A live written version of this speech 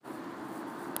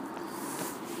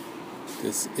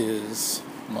This is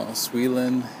Moss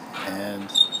Whelan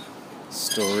and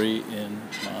Story in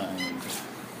Mind.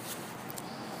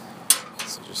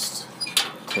 So just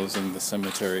closing the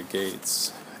cemetery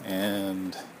gates,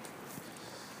 and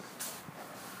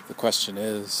the question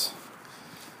is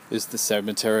the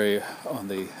cemetery on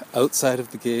the outside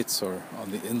of the gates or on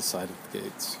the inside of the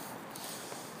gates?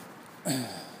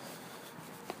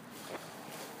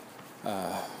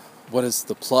 What is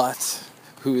the plot?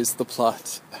 Who is the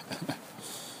plot?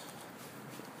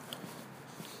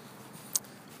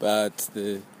 But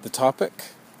the topic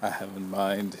I have in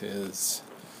mind is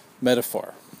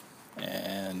metaphor.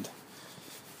 And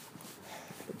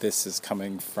this is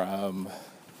coming from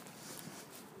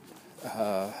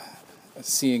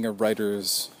seeing a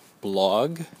writer's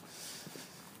blog.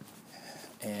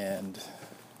 And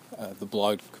the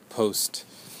blog post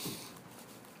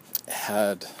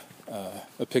had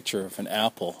a picture of an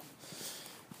apple.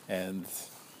 And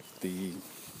the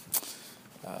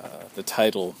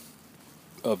title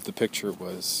of the picture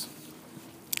was,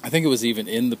 I think it was even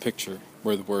in the picture,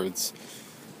 were the words,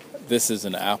 "This is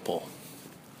an apple."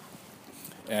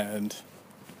 And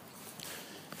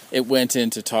it went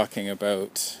into talking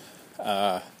about,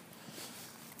 I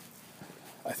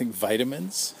think,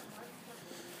 vitamins.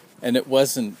 And it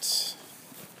wasn't,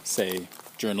 say,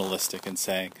 journalistic and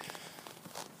saying,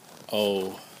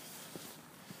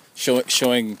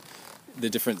 showing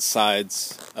the different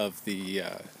sides of the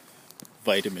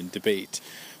vitamin debate,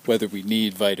 whether we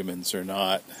need vitamins or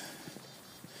not.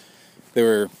 They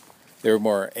were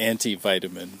more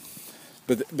anti-vitamin,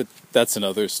 but that's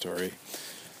another story.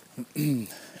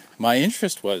 My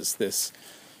interest was this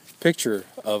picture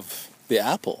of the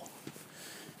apple,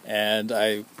 and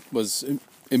I was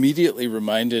immediately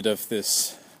reminded of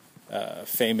this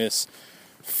famous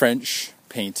French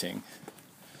painting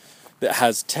that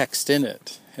has text in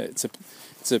it. It's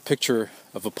a picture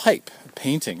of a pipe, a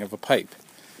painting of a pipe.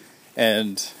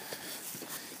 And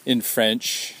in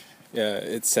French,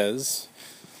 it says,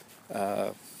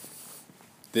 in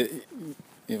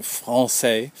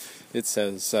Francais, it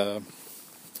says,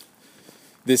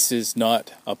 "This is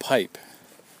not a pipe."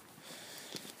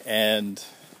 And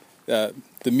the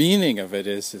meaning of it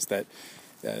is that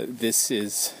this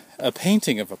is a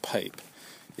painting of a pipe.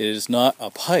 It is not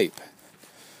a pipe.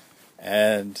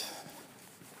 And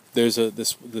there's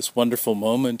this wonderful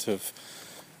moment of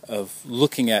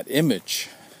looking at image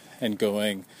and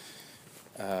going,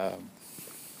 a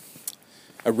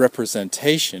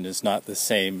representation is not the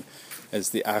same as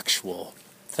the actual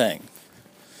thing.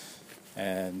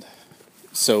 And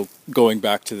so going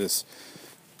back to this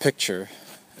picture,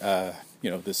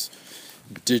 this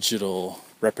digital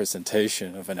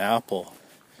representation of an apple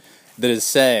that is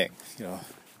saying,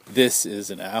 this is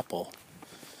an apple.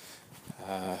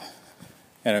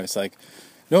 And I was like,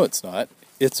 no, it's not.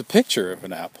 It's a picture of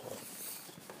an apple.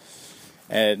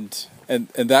 And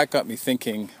that got me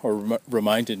thinking, or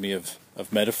reminded me of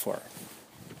metaphor.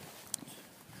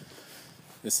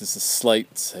 This is a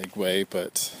slight segue,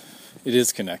 but it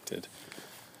is connected.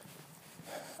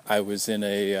 I was in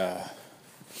a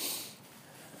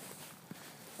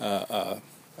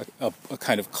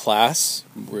kind of class.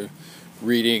 We're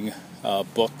reading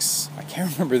books. I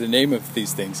can't remember the name of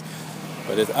these things,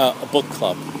 but it's a book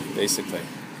club, basically.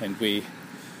 And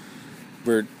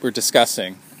we're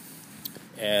discussing,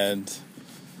 and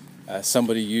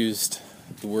somebody used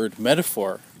the word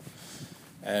metaphor,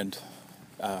 and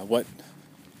what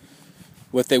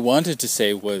they wanted to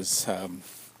say was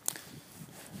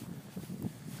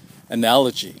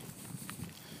analogy,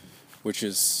 which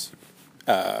is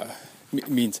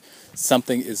means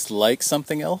something is like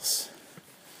something else,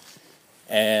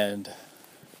 and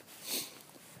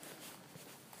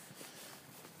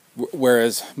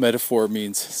whereas metaphor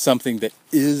means something that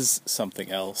is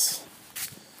something else.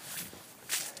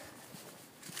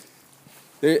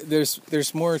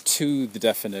 There's more to the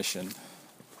definition.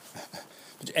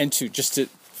 And just to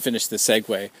finish the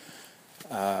segue,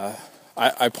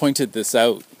 I pointed this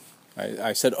out.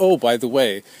 I said, oh, by the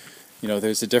way,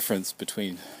 there's a difference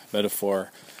between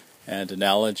metaphor and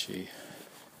analogy.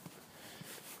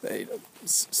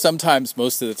 Sometimes,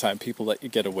 most of the time, people let you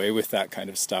get away with that kind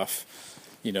of stuff.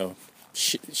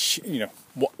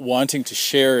 Wanting to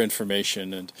share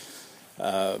information, and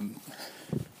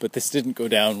but this didn't go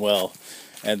down well,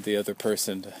 and the other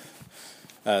person,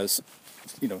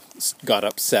 got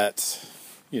upset.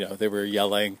 They were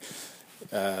yelling,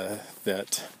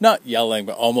 not yelling,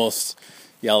 but almost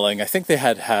yelling. I think they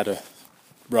had a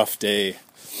rough day,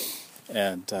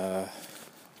 and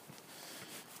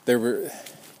there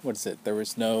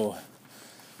was no.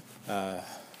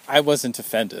 I wasn't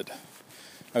offended.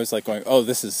 I was like going, oh,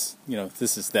 this is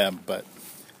them. But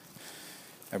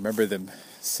I remember them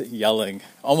yelling,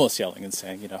 almost yelling and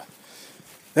saying,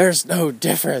 there's no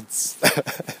difference.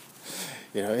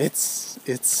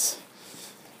 It's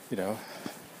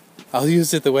I'll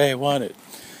use it the way I want it.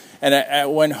 And I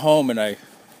went home and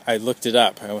I looked it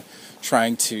up. I was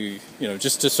trying to,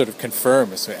 just to sort of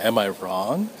confirm, so am I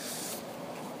wrong?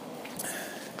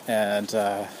 And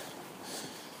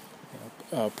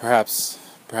perhaps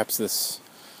this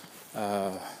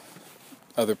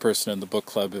other person in the book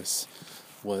club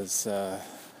was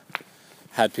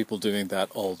had people doing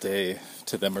that all day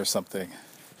to them or something,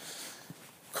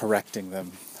 correcting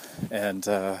them, and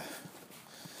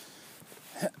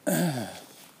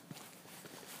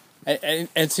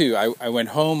too, I went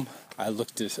home, I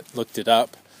looked it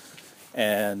up,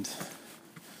 and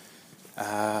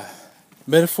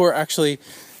metaphor, actually,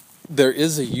 there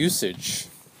is a usage.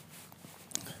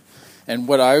 And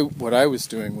what I was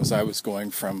doing was I was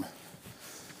going from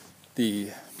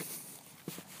the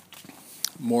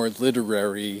more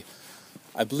literary,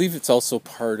 I believe it's also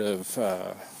part of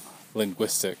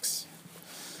linguistics.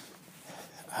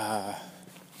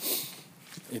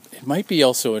 It might be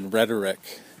also in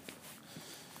rhetoric,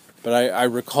 but I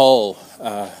recall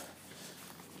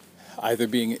either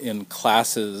being in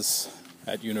classes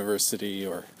at university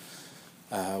or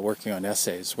working on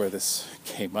essays where this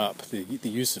came up, the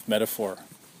use of metaphor.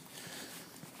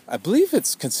 I believe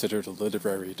it's considered a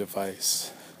literary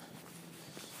device.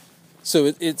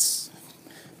 So it's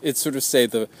sort of, say,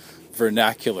 the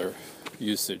vernacular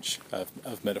usage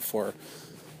of metaphor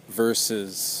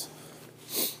versus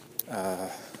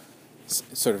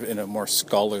sort of in a more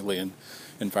scholarly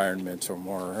environment or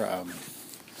more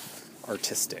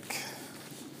artistic.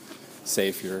 Say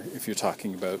if you're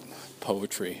talking about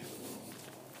poetry.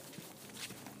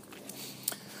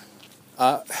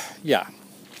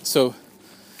 So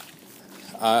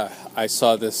I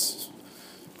saw this,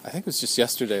 I think it was just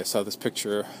yesterday, I saw this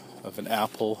picture of an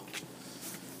apple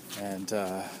and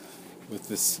with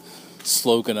this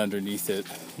slogan underneath it,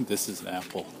 "This is an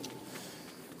apple."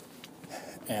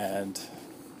 And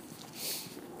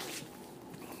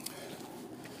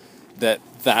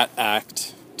that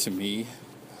act to me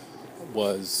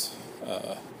was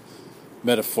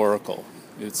metaphorical.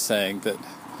 It's saying that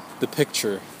the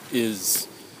picture is,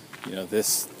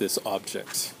 this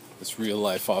object, this real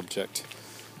life object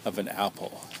of an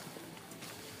apple.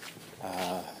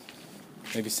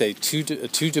 Maybe say a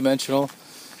two-dimensional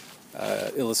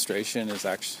illustration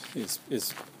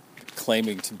is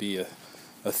claiming to be a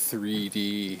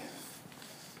 3D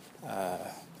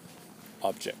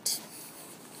object.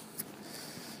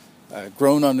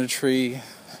 Grown on a tree,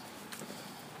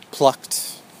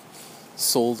 plucked,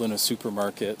 sold in a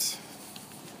supermarket.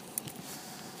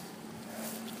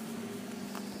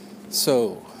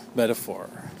 So,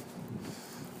 metaphor.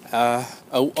 A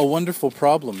wonderful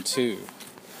problem too.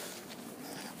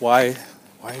 Why?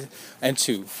 And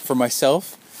two, for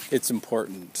myself, it's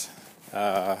important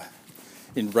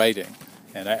in writing,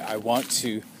 and I want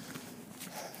to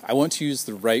use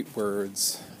the right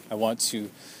words. I want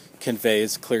to convey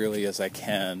as clearly as I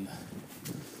can.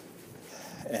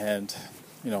 And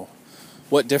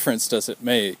what difference does it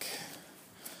make?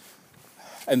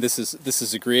 And this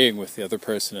is agreeing with the other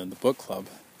person in the book club.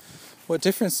 What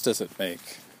difference does it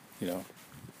make,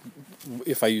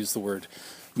 if I use the word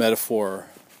metaphor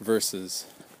versus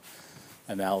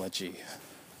analogy?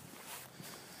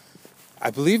 I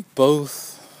believe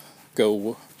both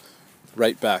go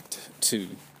right back to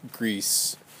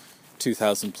Greece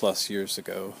 2,000 plus years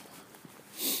ago.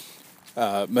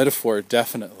 Metaphor,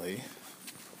 definitely.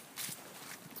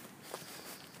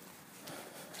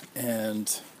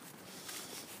 And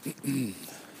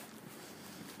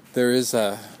there is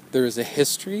a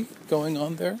history going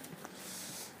on there.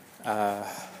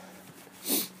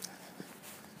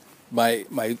 My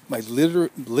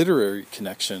literary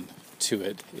connection to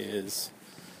it is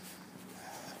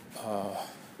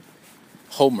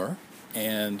Homer,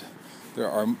 and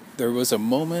there was a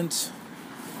moment.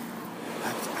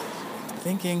 I'm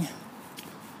thinking.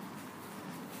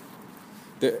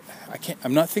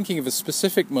 I'm not thinking of a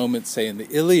specific moment, say in the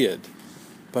Iliad,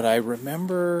 but I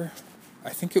remember. I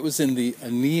think it was in the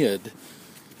Aeneid,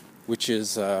 which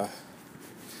is a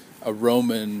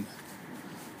Roman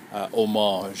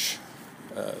homage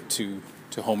to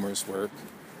Homer's work.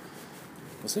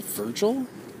 Was it Virgil?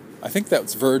 I think that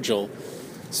was Virgil.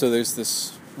 So there's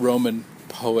this Roman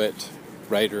poet,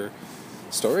 writer,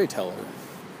 storyteller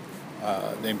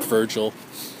named Virgil,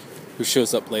 who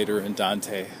shows up later in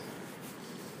Dante.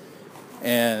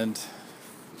 And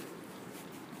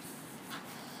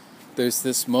there's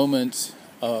this moment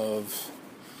of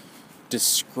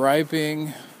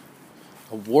describing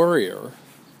a warrior,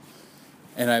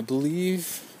 and I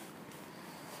believe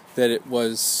that it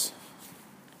was,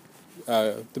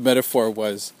 the metaphor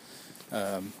was,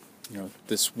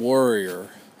 this warrior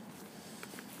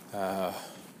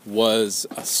was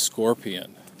a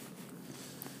scorpion.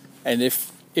 And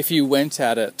if you went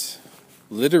at it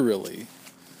literally,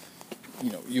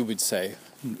 you would say,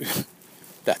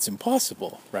 that's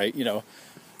impossible, right?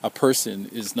 A person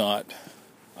is not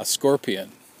a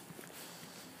scorpion.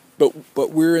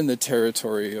 But we're in the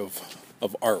territory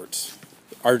of art,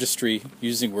 artistry,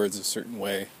 using words a certain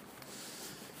way.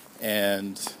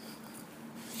 And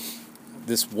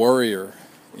this warrior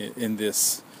in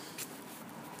this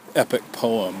epic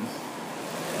poem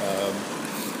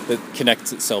that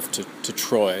connects itself to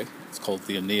Troy, it's called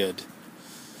the Aeneid.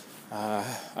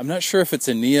 I'm not sure if it's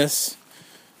Aeneas,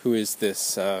 who is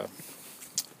this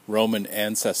Roman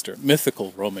ancestor,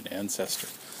 mythical Roman ancestor,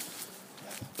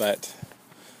 but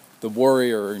the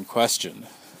warrior in question,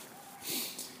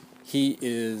 he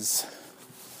is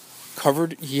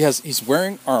covered, he's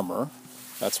wearing armor,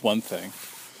 that's one thing,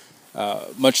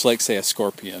 much like, say, a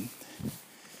scorpion,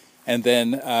 and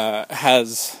then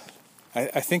has,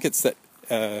 I think it's that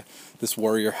this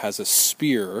warrior has a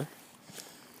spear,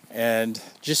 and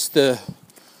just the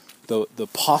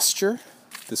posture,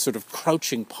 the sort of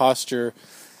crouching posture,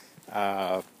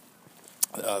 the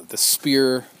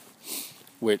spear,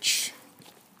 which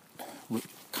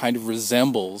kind of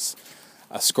resembles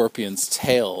a scorpion's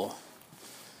tail,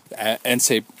 and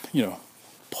say,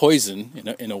 poison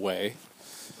in a way,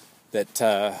 that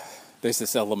there's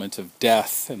this element of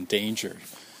death and danger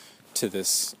to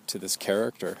this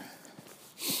character.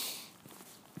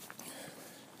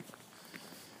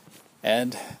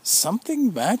 And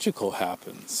something magical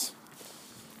happens.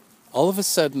 All of a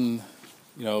sudden,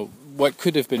 what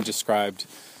could have been described,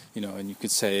 and you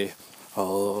could say,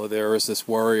 oh, there was this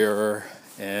warrior,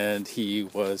 and he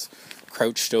was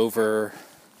crouched over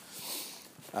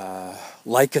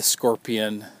like a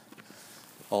scorpion,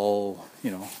 all,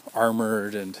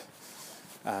 armored,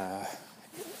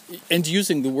 and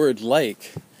using the word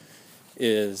like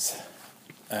is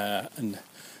an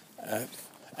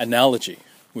analogy,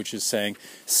 which is saying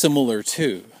similar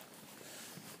to.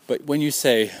 But when you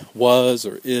say was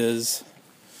or is,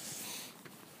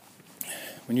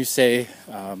 when you say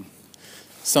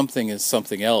something is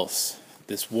something else,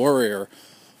 this warrior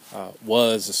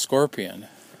was a scorpion,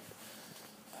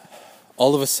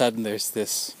 all of a sudden there's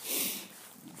this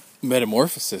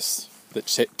metamorphosis that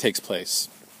takes place,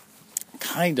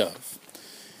 kind of.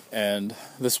 And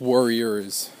this warrior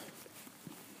is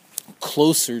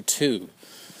closer to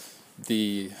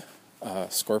the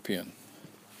scorpion.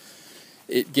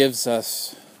 It gives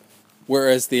us,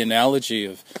 whereas the analogy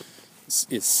of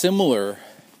is similar,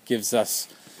 gives us,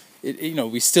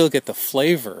 we still get the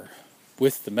flavor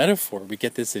with the metaphor. We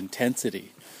get this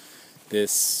intensity,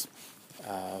 this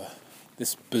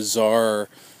bizarre,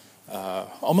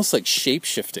 almost like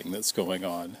shape-shifting that's going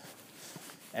on.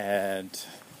 And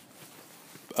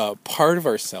part of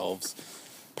ourselves,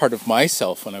 part of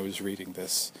myself when I was reading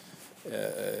this,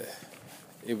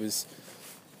 it was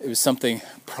something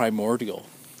primordial,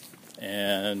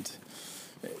 and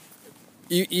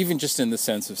even just in the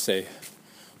sense of, say,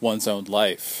 one's own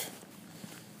life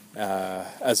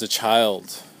as a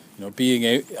child,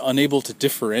 being unable to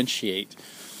differentiate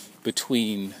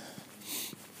between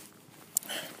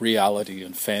reality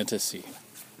and fantasy.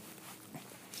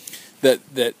 That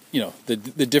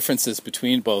the differences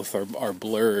between both are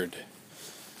blurred.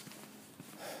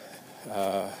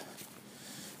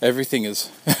 Everything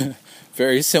is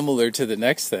very similar to the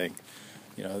next thing.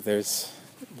 There's,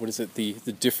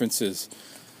 the differences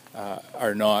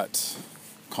are not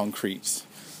concrete.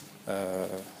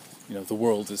 The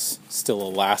world is still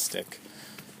elastic,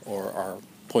 or our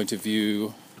point of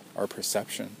view, our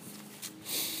perception.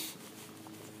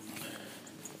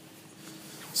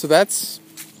 So that's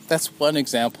one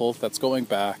example. That's going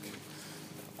back.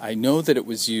 I know that it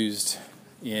was used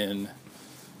in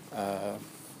the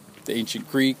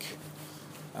ancient Greek,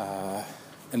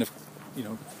 and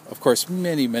of course,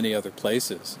 many, many other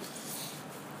places.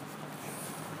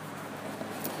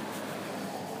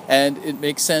 And it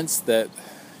makes sense that,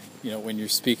 when you're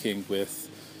speaking with,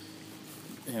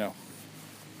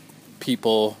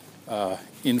 people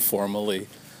informally,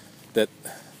 that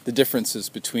the differences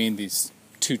between these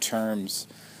two terms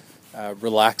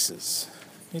relaxes.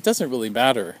 It doesn't really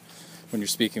matter when you're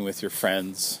speaking with your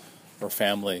friends or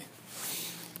family.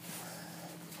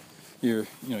 You're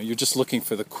just looking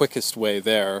for the quickest way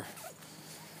there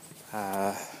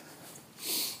to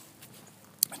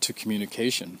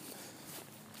communication.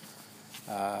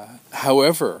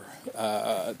 However,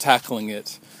 tackling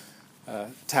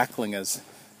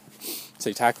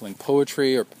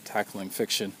poetry or tackling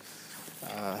fiction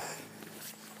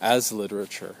as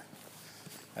literature,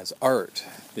 as art,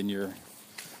 then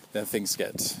things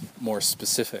get more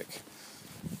specific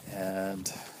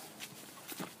and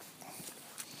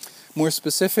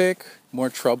more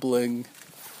troubling.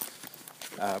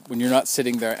 When you're not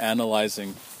sitting there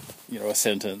analyzing, a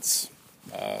sentence,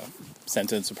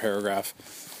 a paragraph,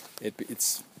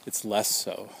 it's less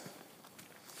so.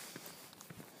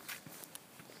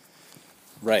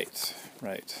 Right.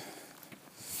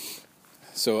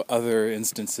 So other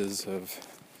instances of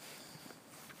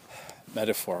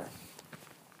metaphor.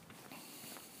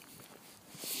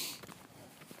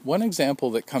 One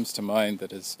example that comes to mind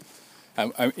that is,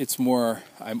 I'm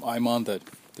on the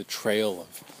trail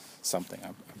of something.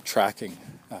 I'm tracking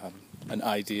an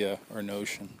idea or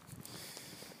notion,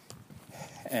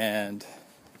 and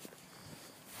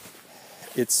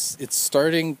it's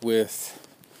starting with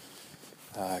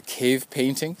cave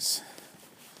paintings,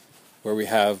 where we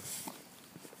have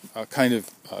a kind of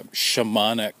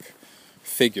shamanic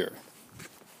figure.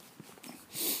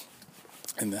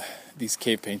 And these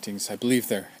cave paintings, I believe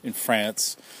they're in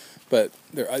France, but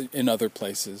they're in other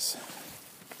places.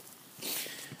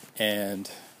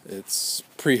 And it's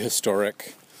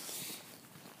prehistoric.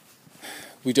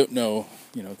 We don't know,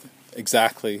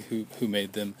 exactly who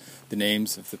made them, the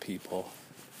names of the people.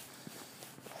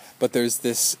 But there's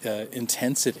this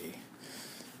intensity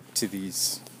to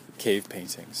these cave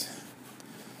paintings.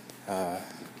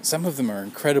 Some of them are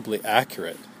incredibly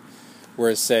accurate,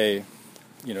 whereas, say,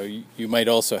 you might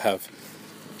also have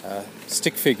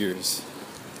stick figures.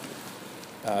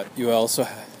 You also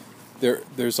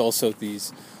there's also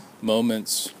these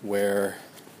moments where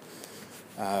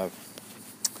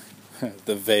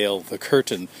the veil, the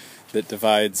curtain that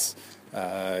divides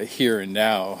here and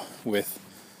now with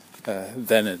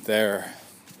then and there,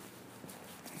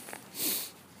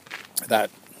 that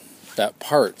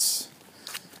parts,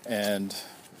 and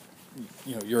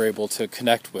you're able to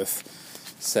connect with,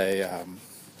 say,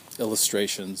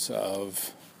 illustrations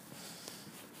of,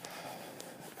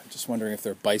 I'm just wondering if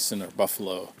they're bison or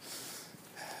buffalo,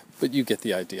 but you get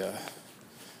the idea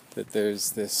that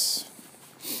there's this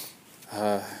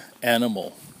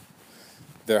animal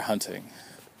they're hunting,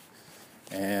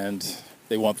 and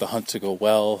they want the hunt to go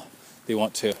well. They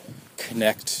want to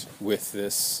connect with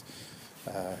this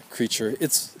creature.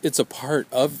 It's a part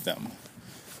of them.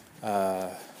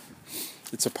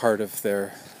 It's a part of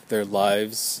their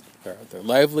lives, their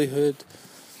livelihood,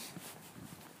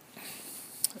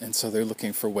 and so they're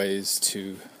looking for ways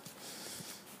to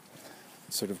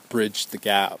sort of bridge the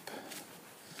gap.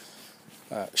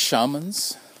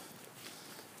 Shamans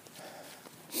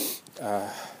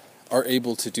are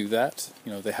able to do that.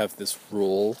 They have this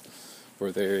role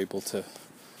where they're able to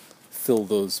fill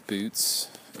those boots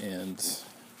and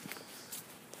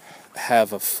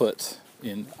have a foot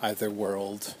in either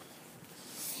world.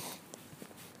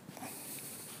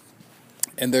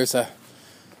 And there's a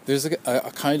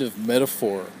kind of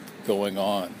metaphor going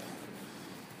on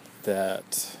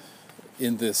that,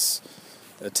 in this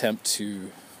attempt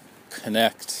to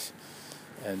connect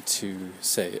and to,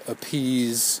 say,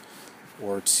 appease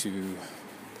or to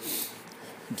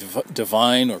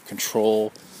divine or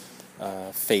control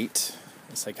fate,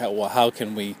 it's like, how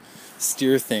can we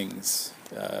steer things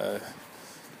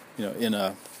in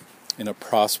a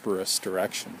prosperous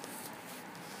direction?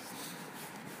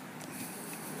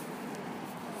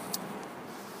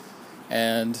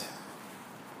 And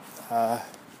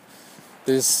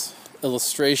there's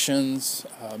illustrations.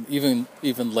 Even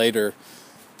later,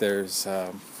 there's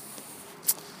I'm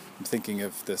thinking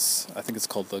of this. I think it's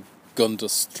called the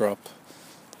Gundestrup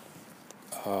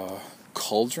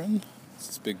cauldron. It's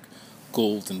this big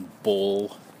golden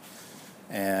bowl,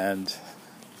 and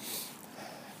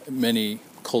many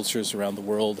cultures around the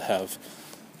world have,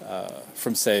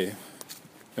 from, say,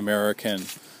 American,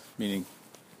 meaning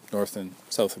North and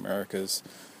South America's,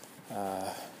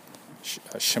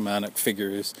 shamanic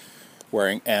figures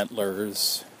wearing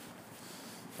antlers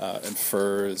and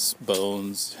furs,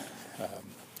 bones,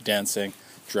 dancing,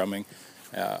 drumming,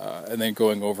 and then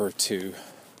going over to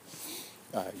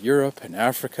Europe and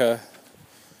Africa.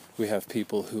 We have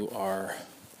people who are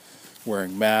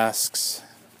wearing masks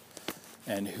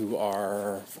and who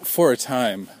are, for a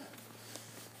time,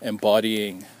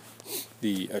 embodying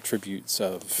the attributes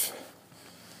of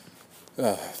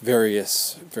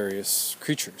various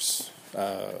creatures,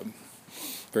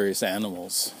 various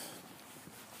animals,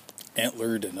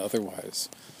 antlered and otherwise.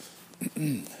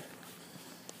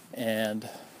 And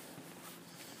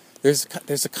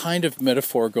there's a kind of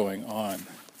metaphor going on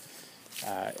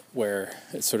where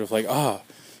it's sort of like,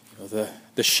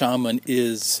 the shaman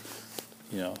is,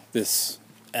 this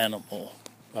animal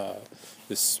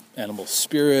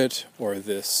spirit, or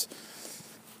this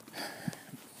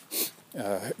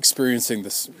experiencing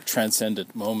this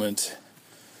transcendent moment,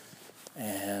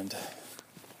 and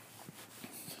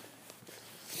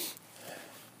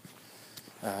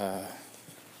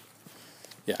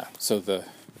so the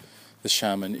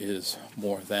shaman is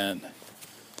more than.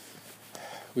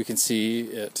 We can see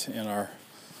it in our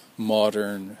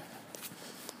modern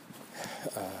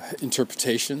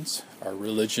interpretations, our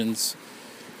religions,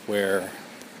 where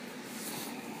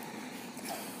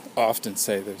often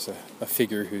say there's a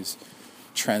figure who's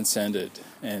transcended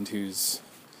and who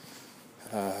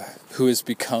has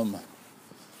become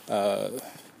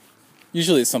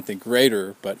usually it's something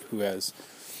greater, but who has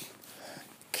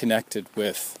connected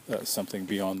with something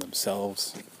beyond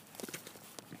themselves.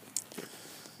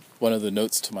 One of the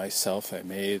notes to myself I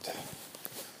made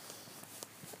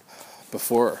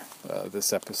before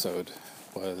this episode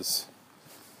was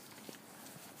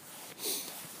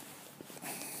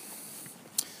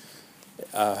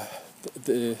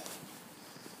the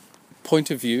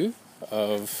point of view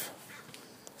of,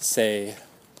 say,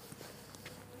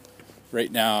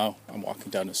 right now I'm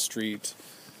walking down a street,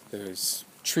 there's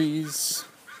trees,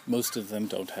 most of them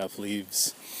don't have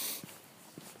leaves,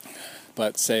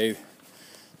 but say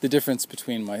the difference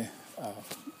between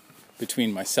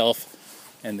myself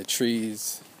and the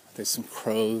trees, there's some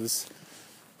crows,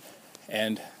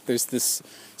 and there's this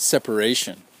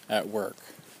separation at work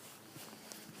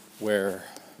where,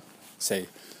 say,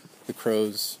 the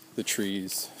crows, the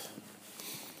trees,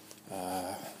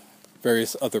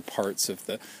 various other parts of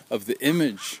the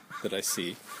image that I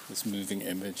see, this moving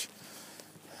image,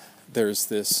 there's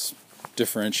this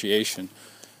differentiation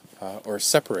or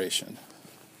separation.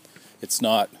 It's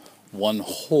not one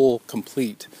whole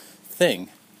complete thing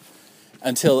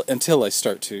until I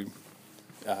start to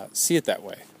see it that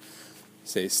way.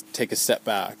 Say, take a step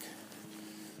back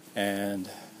and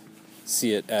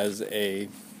see it as a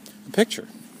picture.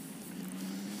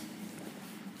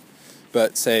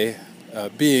 But say,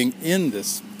 being in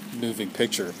this moving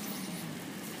picture,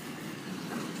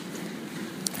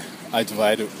 I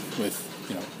divide it with,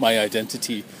 my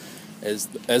identity as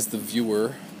the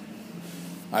viewer.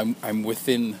 I'm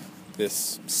within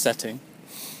this setting.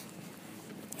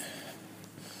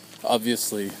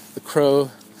 Obviously, the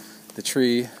crow, the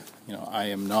tree, I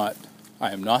am not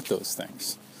those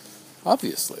things.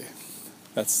 Obviously,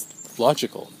 that's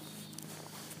logical.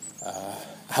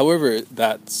 However,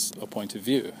 that's a point of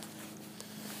view,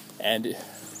 and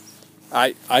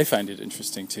I find it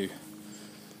interesting to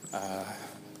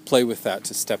play with that,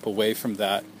 to step away from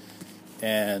that,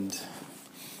 and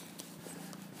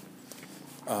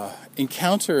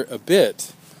encounter a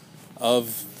bit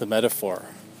of the metaphor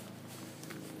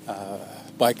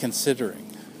by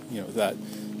considering, that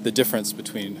the difference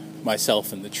between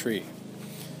myself and the tree,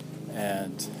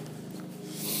 and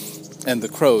the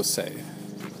crows, say,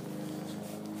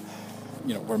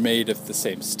 we're made of the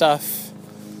same stuff.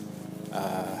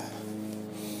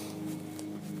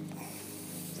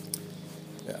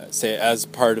 Say, as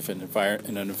part of an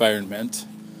environment,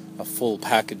 a full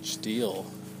package deal.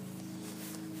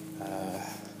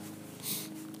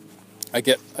 I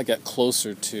get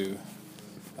closer to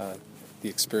the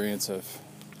experience of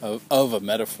a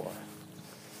metaphor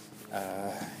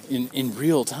in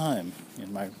real time,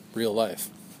 in my real life,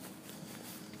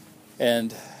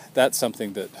 and that's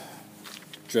something that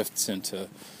drifts into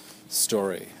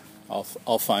story.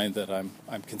 I'll find that I'm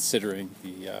considering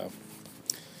the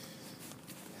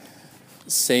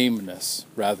sameness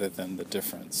rather than the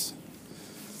difference.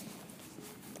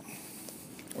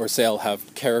 Or say I'll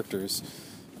have characters,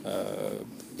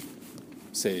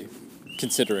 say,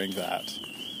 considering that,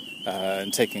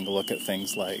 and taking a look at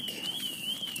things like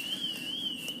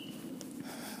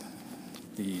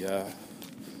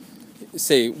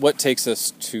say, what takes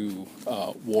us to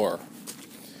war?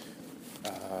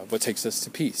 What takes us to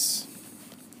peace?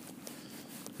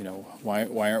 Why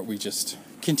aren't we just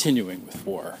continuing with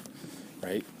war,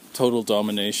 right? Total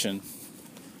domination.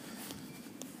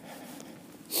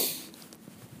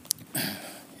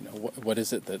 What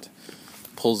is it that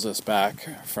pulls us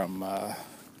back from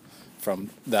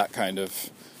that kind of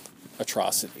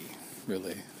atrocity,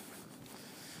 really?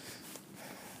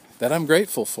 That I'm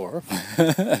grateful for.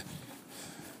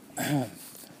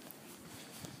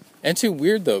 And too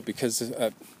weird, though, because,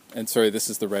 and sorry, this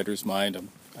is the writer's mind,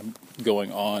 I'm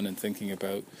going on and thinking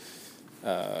about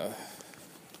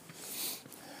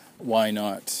why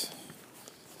not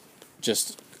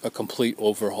just a complete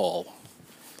overhaul.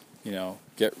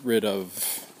 Get rid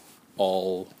of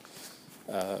all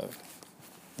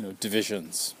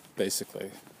divisions,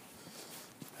 basically.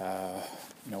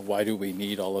 Why do we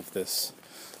need all of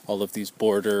these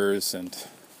borders and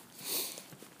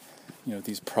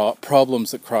these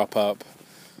problems that crop up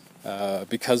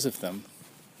because of them?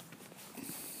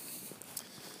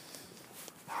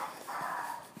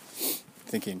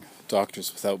 Thinking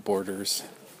Doctors Without Borders.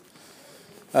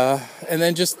 And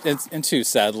then just into,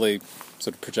 sadly,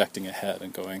 sort of projecting ahead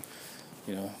and going,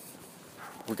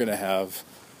 we're going to have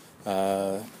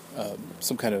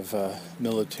some kind of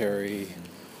military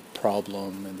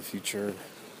problem in the future.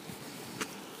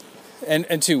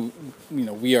 And to,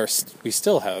 we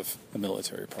still have a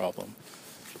military problem.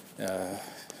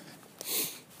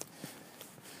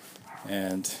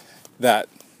 And that,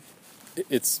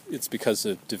 it's because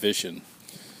of division.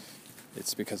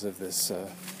 It's because of this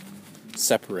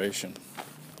separation.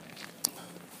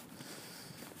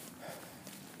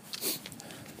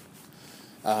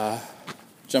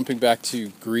 Jumping back to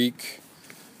Greek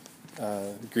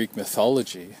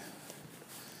mythology,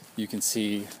 you can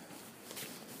see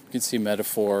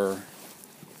metaphor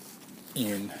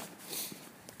in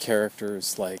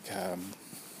characters like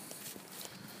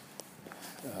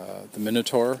the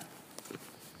Minotaur.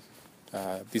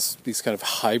 These kind of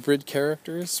hybrid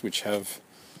characters, which have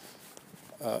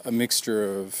a mixture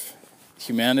of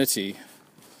humanity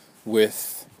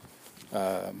with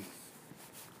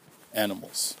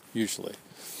animals, usually.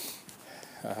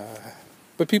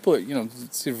 But people are,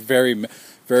 see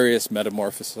various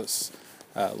metamorphoses,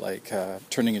 like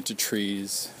turning into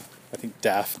trees. I think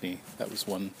Daphne, that was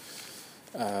one,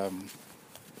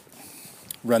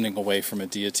 running away from a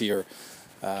deity, or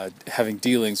having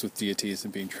dealings with deities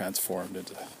and being transformed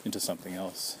into something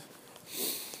else.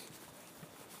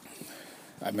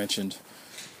 I mentioned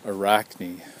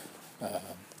Arachne a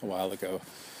while ago,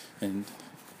 and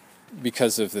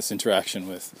because of this interaction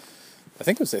with, I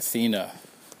think it was Athena,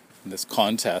 in this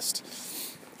contest,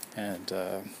 and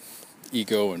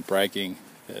ego and bragging,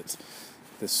 that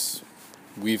this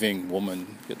weaving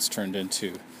woman gets turned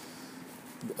into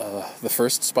the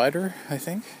first spider, I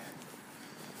think.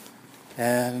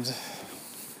 And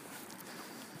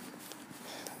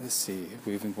let's see,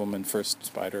 weaving woman, first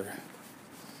spider.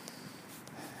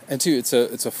 And two, it's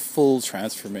a full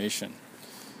transformation.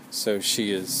 So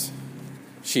she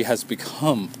has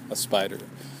become a spider.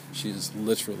 She is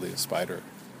literally a spider.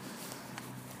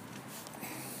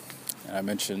 And I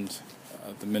mentioned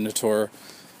the Minotaur.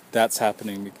 That's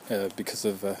happening because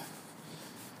of I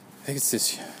think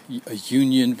it's a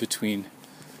union between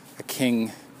a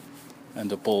king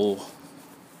and a bull.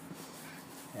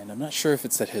 And I'm not sure if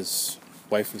it's that his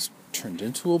wife was turned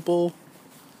into a bull.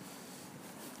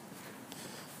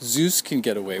 Zeus can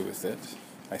get away with it,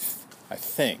 I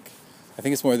think. I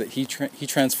think it's more that he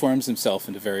transforms himself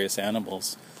into various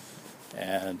animals,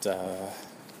 and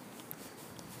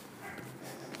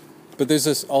but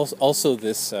there's also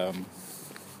this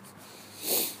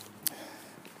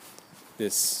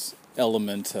this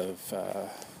element of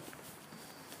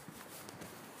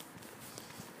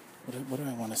what do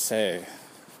I want to say?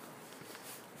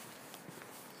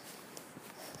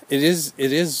 It is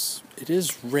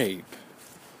rape.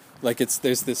 Like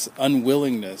there's this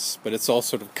unwillingness, but it's all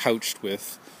sort of couched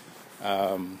with,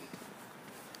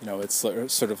 it's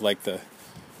sort of like the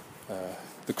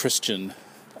Christian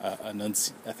I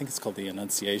think it's called the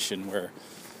Annunciation, where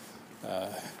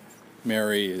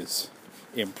Mary is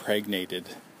impregnated,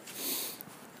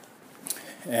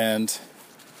 and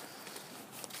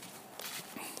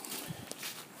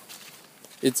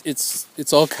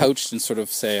it's all couched in sort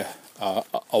of, say,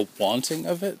 a wanting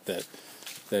of it, that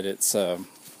it's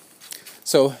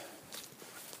so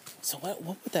what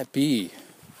would that be?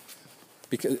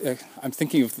 Because I'm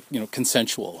thinking of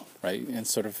consensual, right, and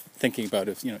sort of thinking about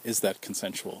if is that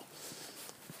consensual?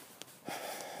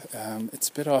 It's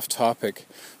a bit off topic,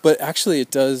 but actually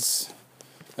it does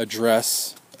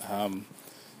address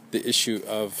the issue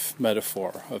of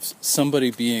metaphor, of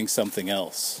somebody being something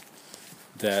else.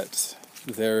 That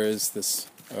there is this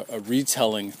a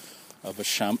retelling of a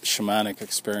shamanic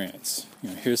experience.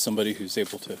 Here's somebody who's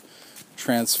able to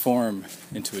transform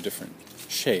into a different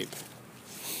shape.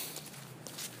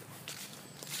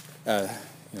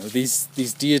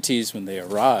 These deities, when they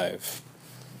arrive,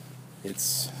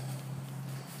 it's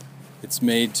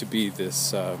made to be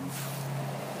this.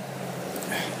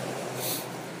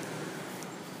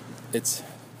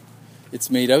 It's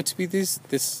made out to be this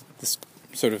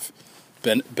sort of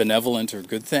benevolent or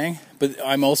good thing, but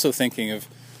I'm also thinking of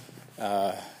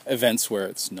events where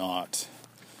it's not,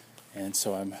 and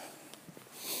so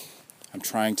I'm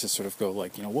trying to sort of go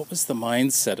like, what was the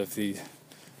mindset of these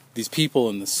people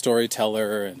and the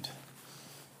storyteller, and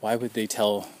why would they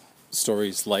tell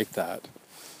stories like that?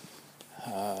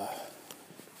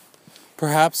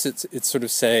 Perhaps it's sort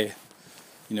of say,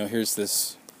 here's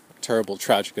this terrible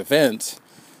tragic event,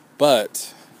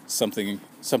 but something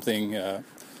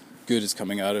good is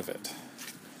coming out of it.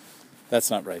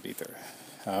 That's not right either.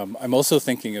 I'm also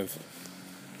thinking of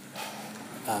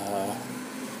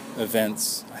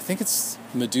events. I think it's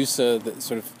Medusa, that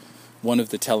sort of one of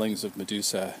the tellings of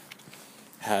Medusa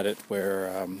had it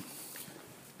where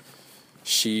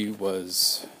she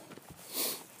was,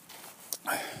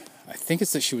 I think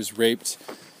it's that she was raped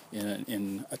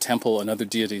in a temple, another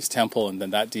deity's temple, and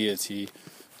then that deity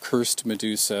cursed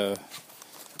Medusa,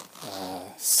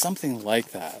 something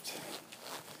like that.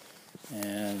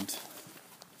 And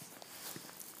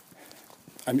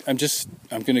I'm going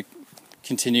to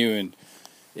continue, and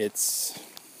it's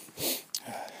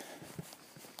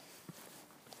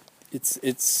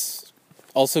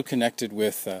also connected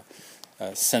with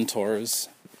centaurs,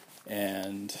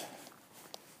 and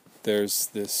there's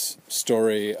this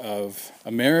story of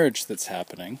a marriage that's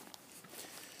happening,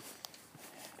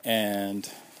 and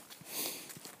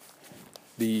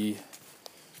the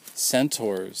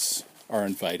centaurs are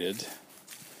invited,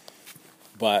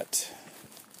 but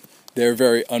they're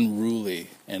very unruly,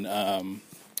 and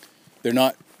they're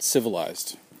not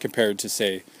civilized compared to,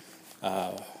 say,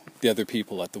 the other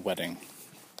people at the wedding.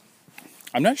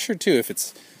 I'm not sure too if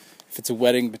it's a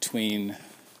wedding between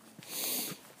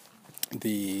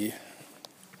the,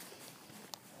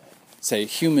 say,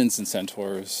 humans and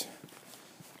centaurs,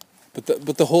 but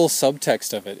the whole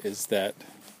subtext of it is that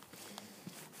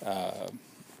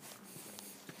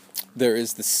there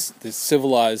is this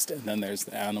civilized, and then there's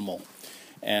the animal,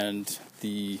 and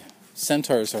the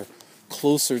centaurs are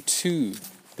closer to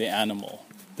the animal,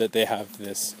 that they have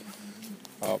this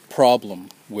problem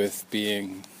with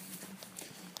being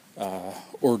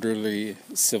orderly,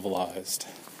 civilized.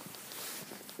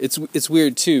 It's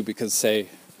weird too, because say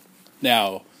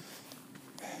now,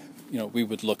 we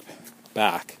would look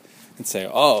back and say,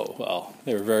 oh well,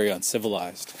 they were very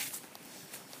uncivilized.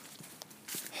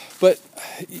 But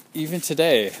even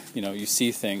today, you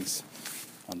see things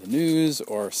on the news,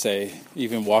 or say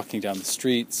even walking down the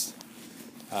streets,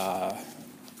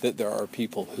 that there are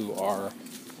people who are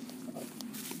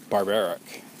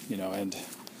barbaric, and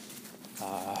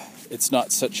it's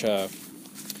not such a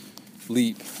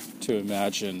leap to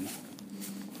imagine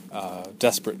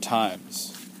desperate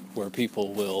times where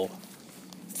people will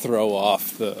throw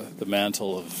off the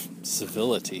mantle of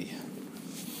civility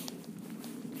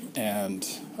and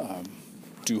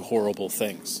do horrible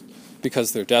things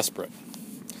because they're desperate.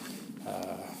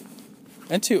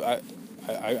 And two,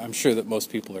 I'm sure that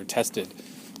most people are tested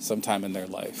sometime in their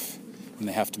life, and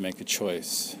they have to make a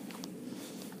choice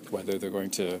whether they're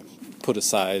going to put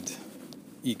aside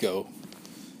ego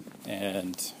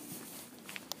and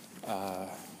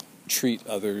treat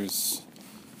others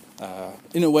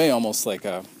in a way almost like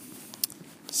a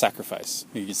sacrifice.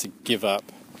 You just give up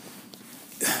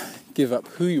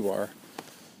who you are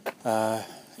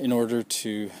in order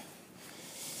to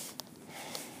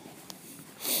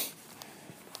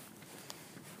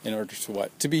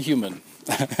what? To be human.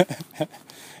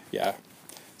 Yeah.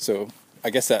 So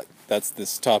I guess that's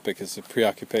this topic, is a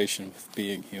preoccupation with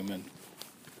being human.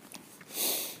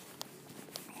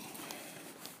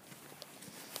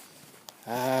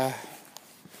 I'm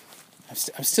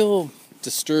still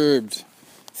disturbed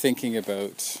thinking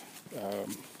about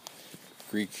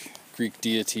Greek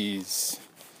deities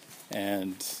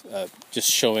and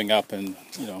just showing up and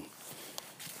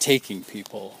taking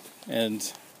people,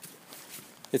 and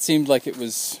it seemed like it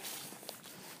was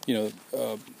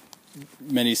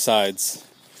many sides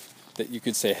that you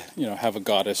could say, have a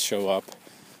goddess show up,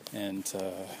 and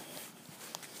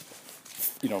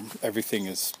everything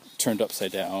is turned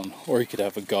upside down, or you could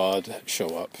have a god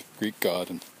show up, Greek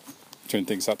god, and turn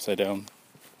things upside down.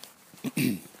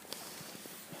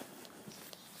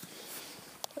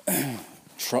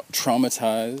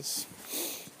 Traumatize,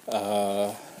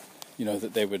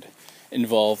 that they would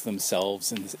involve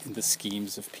themselves in the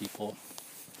schemes of people.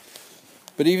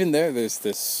 But even there's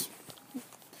this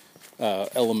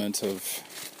element of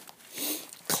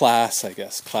class, I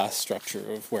guess, class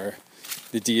structure, of where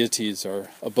the deities are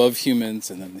above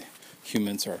humans, and then the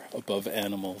humans are above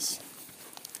animals.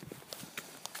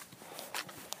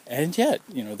 And yet,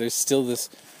 there's still this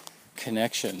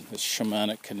connection, this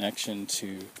shamanic connection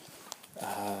to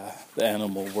the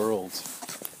animal world.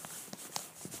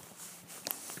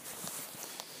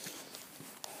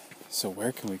 So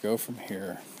where can we go from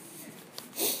here?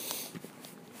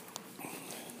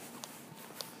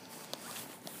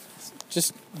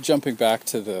 just jumping back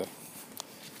to the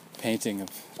painting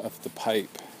of the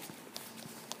pipe,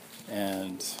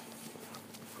 and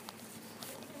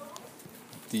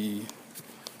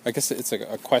I guess it's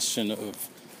a question of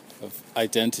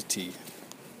identity.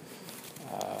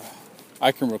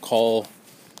 I can recall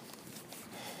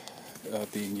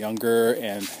being younger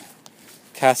and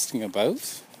casting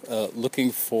about,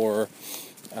 looking for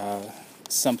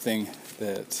something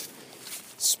that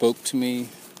spoke to me,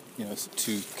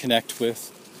 to connect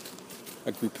with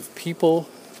a group of people,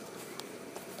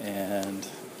 and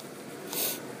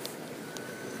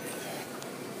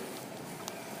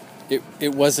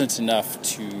it wasn't enough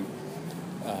to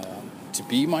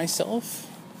be myself.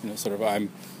 I'm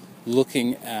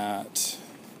looking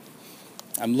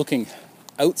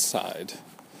outside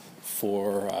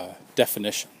for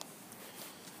definition,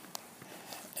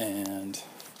 and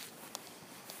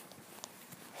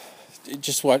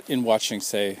in watching,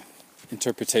 say,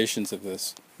 interpretations of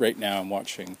this. Right now I'm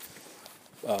watching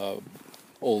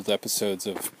old episodes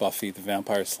of Buffy the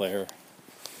Vampire Slayer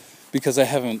because I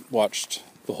haven't watched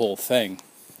the whole thing,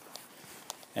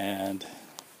 and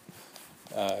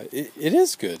it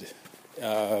is good.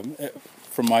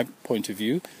 From my point of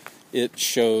view, it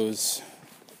shows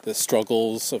the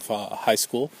struggles of high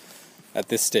school at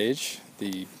this stage.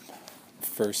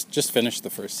 Just finished the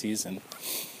first season,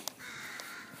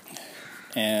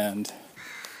 and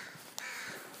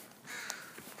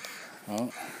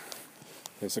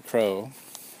there's a crow.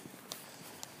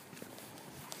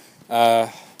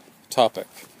 Topic,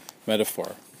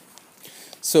 metaphor.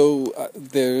 So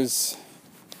there's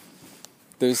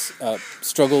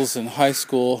struggles in high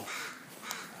school.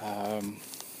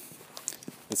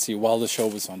 Let's see. While the show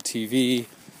was on TV,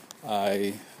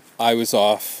 I was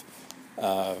off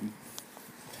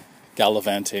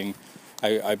gallivanting.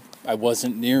 I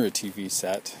wasn't near a TV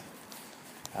set.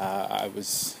 I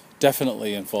was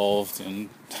definitely involved in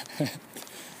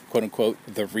quote unquote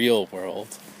the real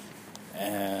world,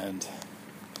 and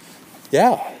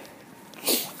yeah.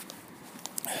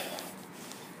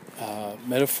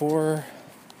 Metaphor,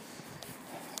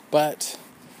 but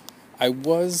I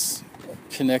was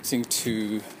connecting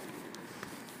to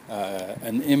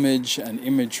an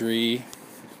imagery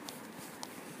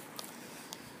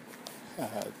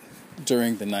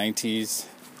during the 90s.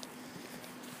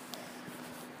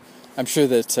 I'm sure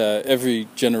that every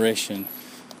generation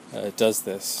does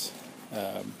this,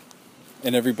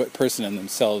 and every person in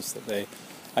themselves that they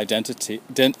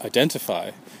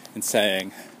identify in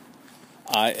saying,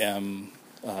 I am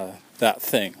that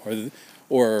thing,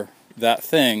 or that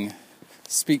thing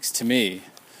speaks to me.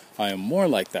 I am more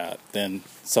like that than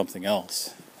something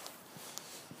else.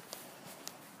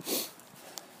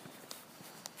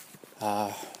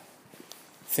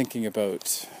 Thinking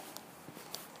about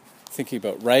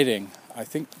writing, I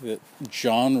think that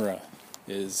genre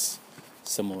is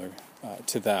similar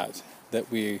to that. That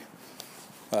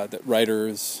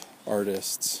writers,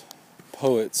 artists,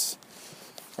 poets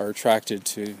are attracted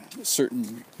to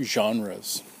certain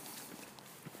genres.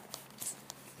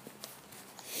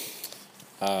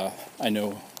 I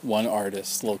know one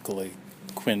artist locally,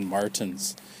 Quinn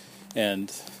Martins,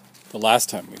 and the last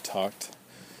time we talked,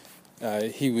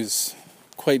 he was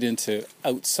quite into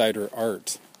outsider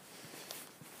art,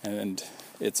 and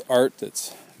it's art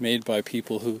that's made by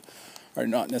people who are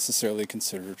not necessarily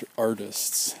considered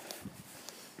artists,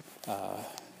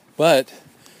 but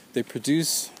they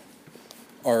produce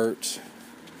art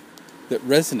that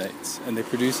resonates, and they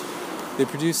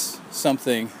produce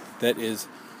something that is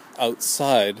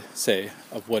outside, say,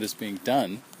 of what is being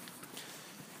done,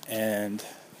 and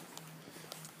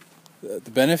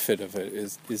the benefit of it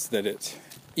is that it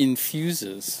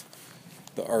infuses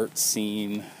the art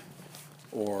scene,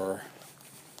 or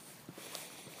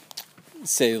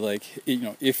say, like,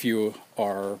 if you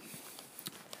are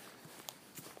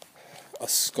a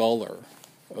scholar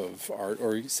of art,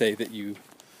 or say that you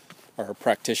are a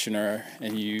practitioner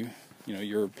and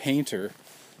you're a painter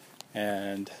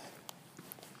and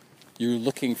you're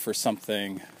looking for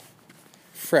something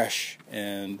fresh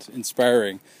and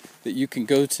inspiring, that you can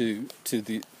go to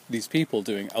these people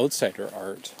doing outsider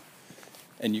art,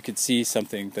 and you can see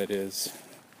something that is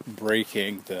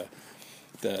breaking the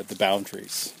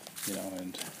boundaries,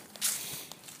 and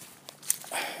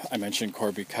I mentioned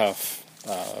Corby Cuff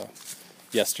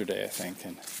yesterday, I think,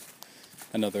 and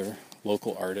another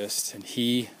local artist, and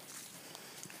he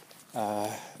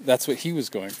that's what he was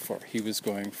going for. He was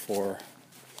going for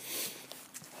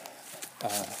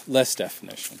less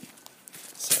definition,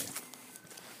 say.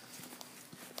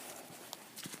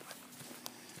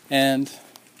 And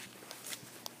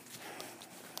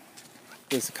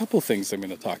there's a couple things I'm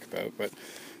going to talk about, but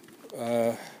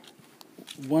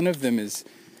one of them is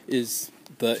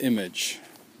the image,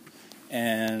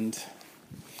 and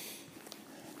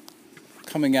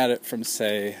coming at it from,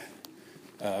 say,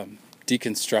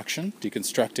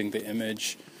 deconstructing the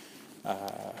image,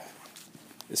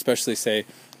 especially, say,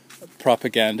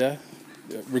 propaganda,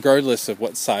 regardless of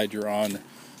what side you're on.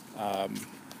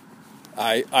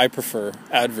 I prefer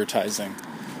advertising,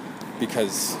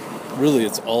 because really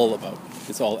it's all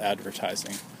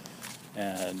advertising.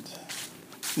 And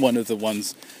one of the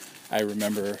ones I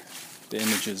remember, the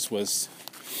images, it was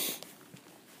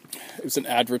an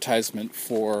advertisement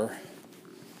for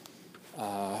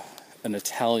an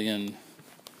Italian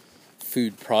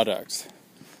food product.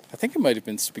 I think it might have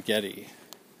been spaghetti,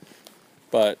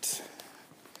 but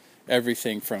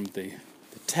everything from the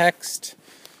text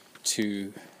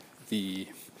to the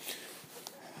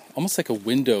almost like a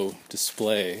window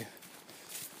display.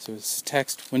 So it's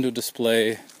text, window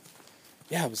display.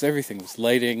 Yeah, it was everything. It was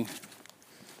lighting,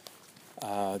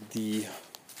 the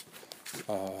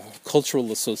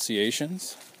cultural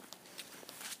associations,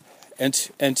 and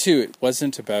two, it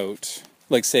wasn't about,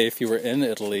 like, say, if you were in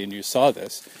Italy and you saw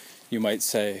this, you might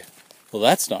say, well,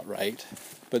 that's not right.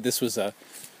 But this was a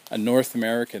North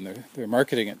American. They're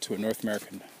marketing it to a North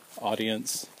American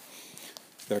audience.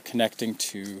 They're connecting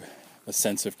to a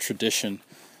sense of tradition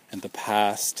and the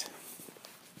past.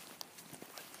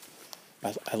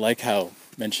 I like how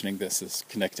mentioning this is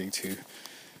connecting to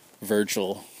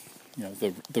Virgil,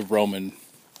 the Roman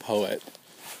poet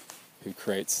who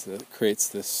creates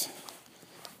this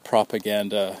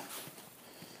propaganda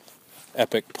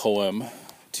epic poem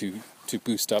to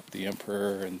boost up the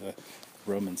emperor and the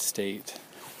Roman state,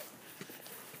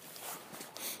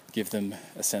 give them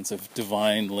a sense of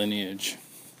divine lineage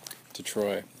to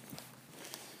Troy.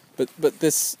 But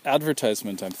this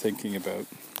advertisement I'm thinking about,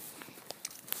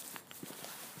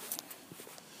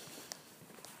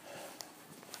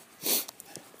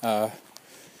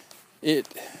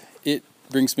 it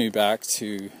brings me back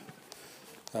to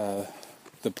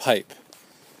the pipe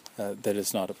that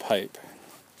is not a pipe.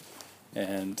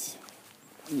 And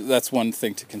that's one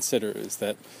thing to consider, is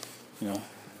that,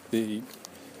 the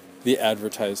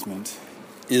advertisement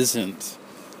isn't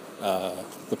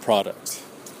the product.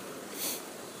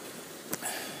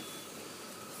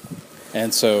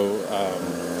 And so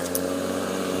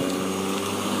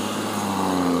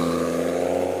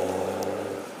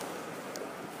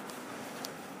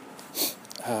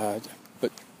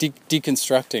but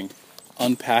deconstructing,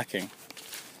 unpacking,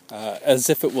 as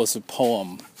if it was a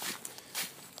poem,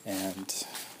 and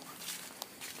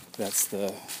that's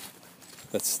the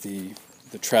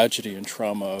tragedy and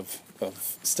trauma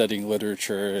of studying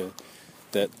literature,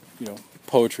 that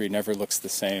poetry never looks the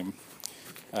same,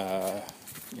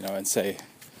 and say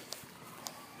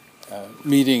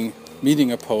meeting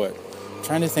a poet. I'm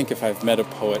trying to think if I've met a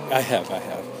poet. I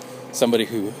have somebody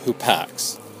who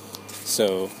packs.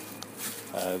 So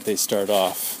they start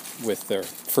off with their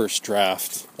first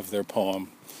draft of their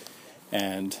poem,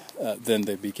 and then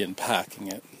they begin packing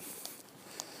it.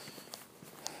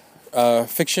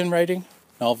 Fiction writing,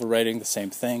 novel writing, the same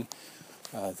thing.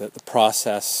 That the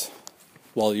process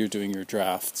while you're doing your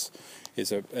drafts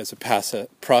is a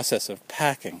process of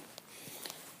packing.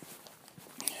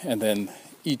 And then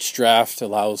each draft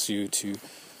allows you to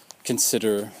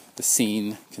consider the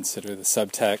scene, consider the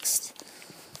subtext.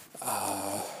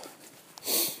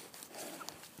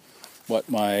 What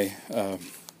my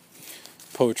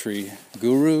poetry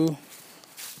guru,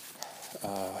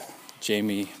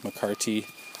 Jamie McCarty,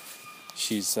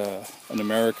 she's an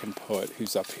American poet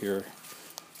who's up here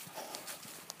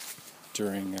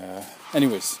during...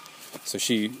 anyways, so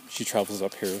she travels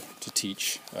up here to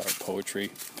teach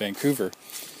poetry, Vancouver.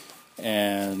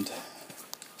 And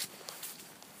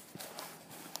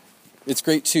it's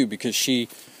great too, because she's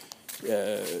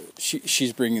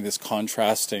bringing this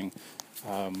contrasting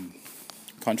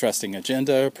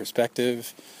agenda,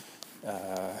 perspective.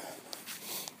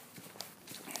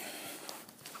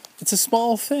 It's a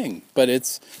small thing, but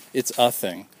it's a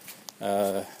thing.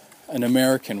 An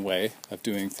American way of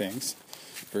doing things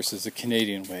versus a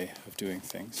Canadian way of doing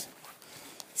things.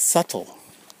 Subtle.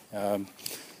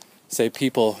 Say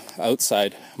people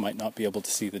outside might not be able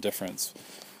to see the difference,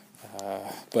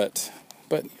 but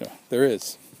there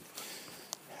is.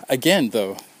 Again,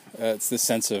 though, it's this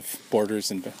sense of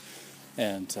borders and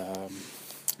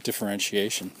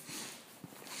differentiation.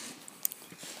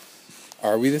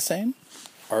 Are we the same?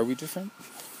 Are we different?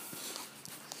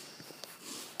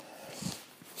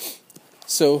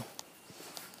 So,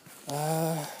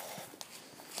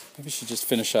 maybe we should just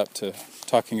finish up to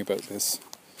talking about this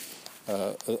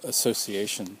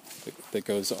association that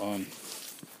goes on.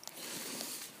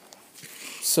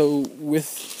 So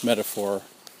with metaphor,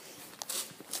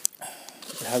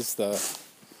 it has the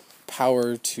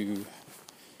power to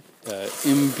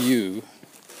imbue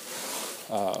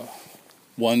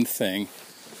one thing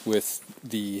with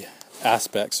the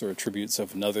aspects or attributes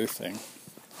of another thing.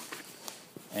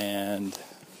 And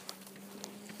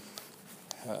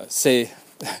say,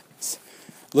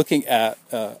 looking at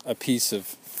a piece of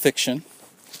fiction,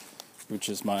 which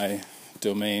is my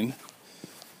domain,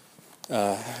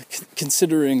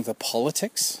 considering the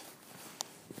politics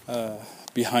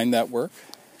behind that work,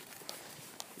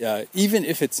 even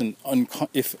if it's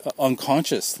if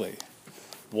unconsciously,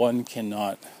 one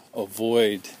cannot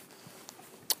avoid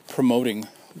promoting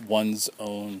one's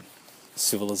own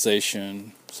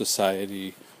civilization,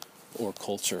 society, or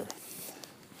culture.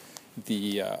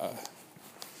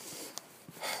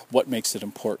 What makes it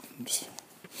important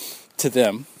to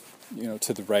them,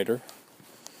 to the writer.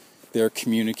 They're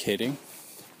communicating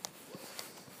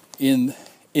in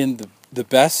the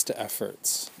best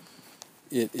efforts.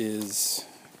 It is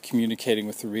communicating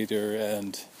with the reader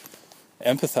and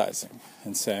empathizing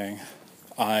and saying,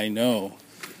 I know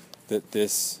that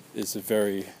this is a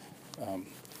very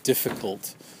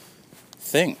difficult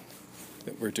thing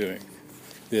that we're doing.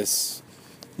 This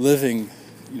living,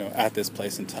 at this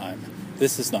place and time.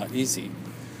 This is not easy.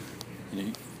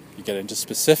 You get into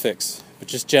specifics, but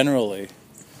just generally,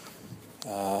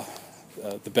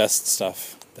 the best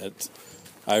stuff that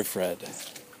I've read,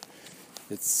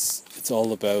 it's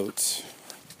all about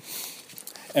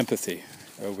empathy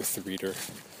with the reader,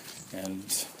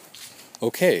 and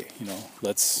okay,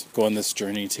 let's go on this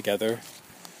journey together,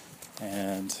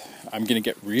 and I'm going to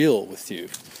get real with you.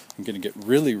 I'm going to get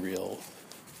really real,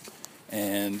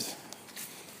 and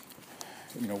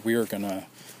we are going to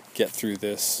get through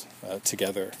this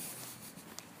together.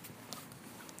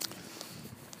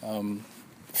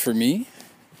 For me,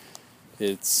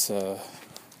 it's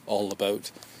all about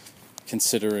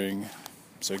considering,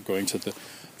 so going to the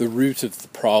root of the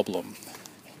problem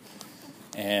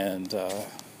and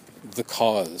the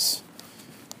cause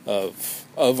of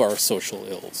our social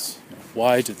ills.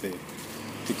 Why do they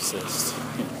exist?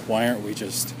 Why aren't we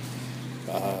just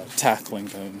tackling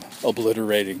them,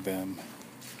 obliterating them?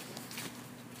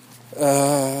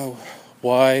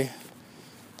 Why?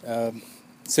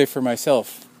 Say for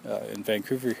myself in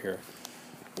Vancouver here,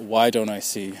 why don't I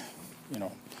see,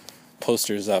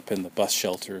 posters up in the bus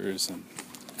shelters and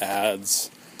ads?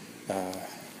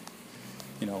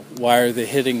 Why are they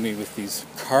hitting me with these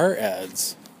car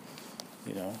ads?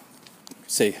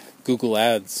 Say Google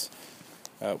ads.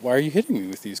 Why are you hitting me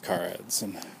with these car ads?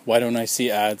 And why don't I see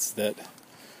ads that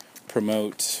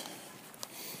promote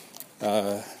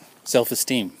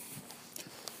self-esteem?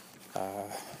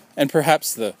 And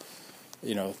perhaps the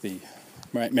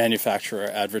manufacturer or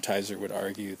advertiser would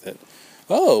argue that,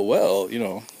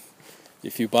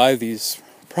 if you buy these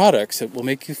products, it will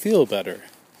make you feel better.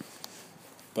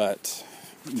 But,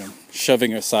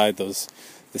 shoving aside the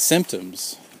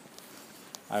symptoms,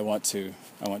 I want to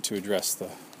address the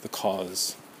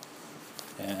cause.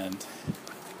 And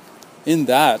in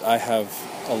that, I have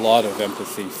a lot of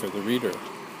empathy for the reader.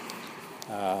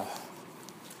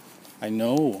 I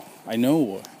know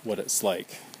what it's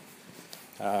like.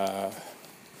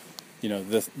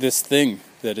 This thing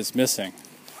that is missing,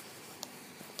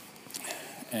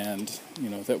 and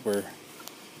that we're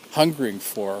hungering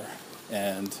for,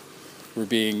 and we're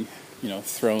being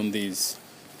thrown these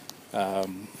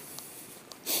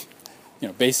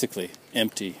basically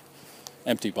empty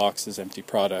boxes, empty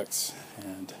products,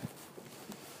 and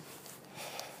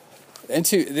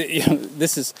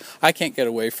this is, I can't get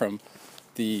away from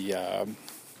the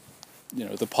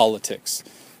the politics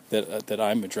that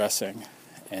I'm addressing,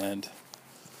 and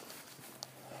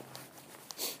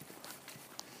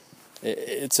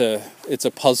it's a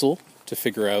puzzle to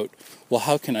figure out, well,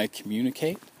 how can I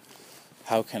communicate?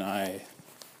 How can I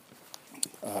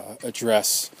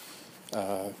address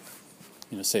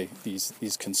say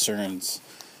these concerns?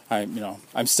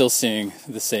 I'm still seeing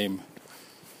the same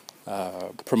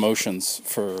promotions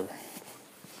for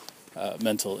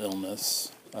mental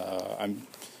illness.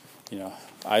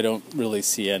 I don't really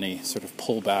see any sort of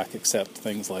pullback except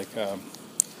things like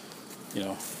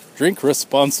drink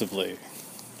responsibly.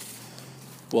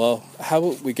 Well, how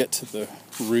about we get to the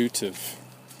root of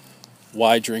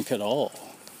why drink at all?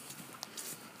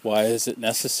 Why is it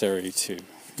necessary to,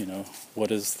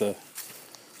 what is the,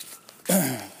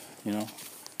 I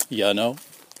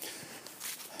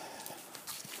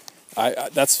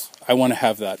want to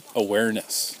have that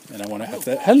awareness, and I want to have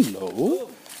that,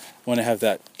 want to have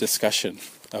that discussion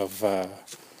of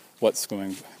what's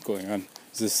going on.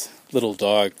 There's this little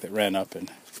dog that ran up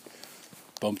and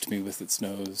bumped me with its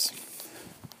nose.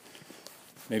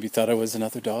 Maybe thought I was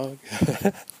another dog.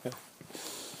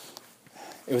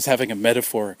 It was having a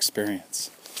metaphor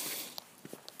experience.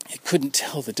 It couldn't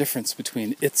tell the difference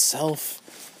between itself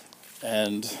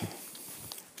and,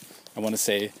 I want to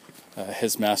say,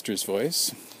 his master's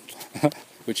voice,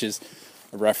 which is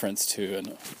a reference to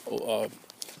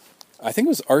I think it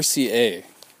was RCA,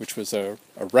 which was a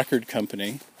record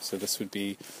company. So this would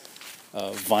be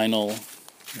vinyl,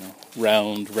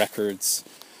 round records,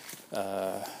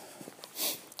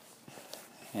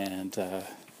 and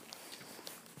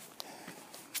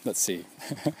let's see.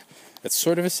 It's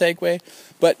sort of a segue,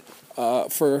 but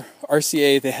for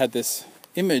RCA, they had this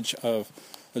image of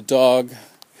a dog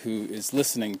who is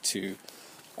listening to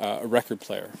a record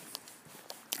player,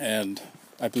 and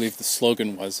I believe the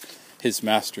slogan was his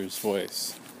master's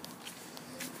voice.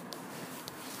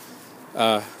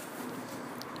 That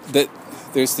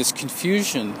there's this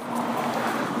confusion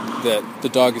that the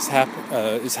dog is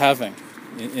having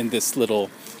in this little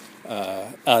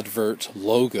advert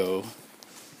logo.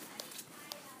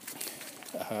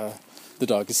 The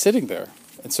dog is sitting there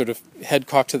and sort of head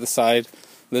cocked to the side,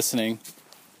 listening.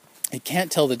 He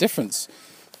can't tell the difference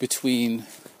between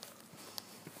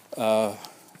the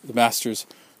master's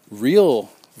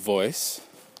real voice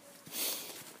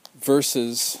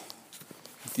versus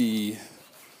the,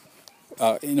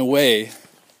 in a way,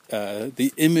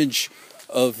 the image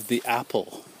of the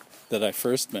apple that I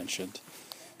first mentioned,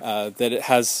 that it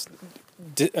has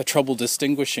a trouble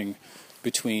distinguishing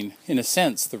between, in a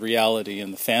sense, the reality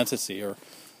and the fantasy, or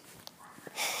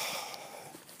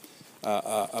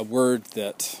a word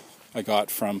that I got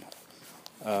from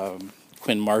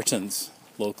Quinn Martins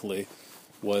locally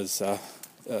was, I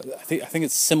think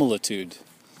it's similitude.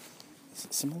 Is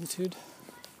it similitude?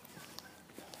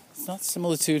 It's not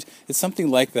similitude. It's something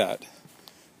like that,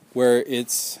 where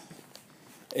it's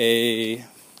a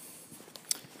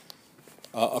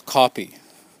copy,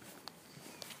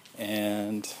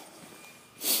 and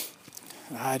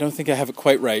I don't think I have it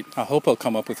quite right. I hope I'll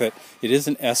come up with it. It is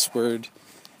an S word,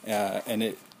 and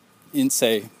it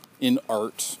in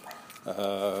art,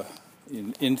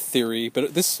 in theory,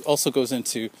 but this also goes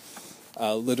into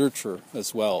literature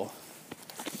as well.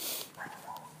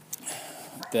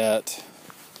 That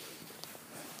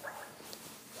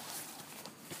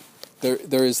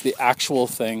there is the actual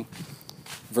thing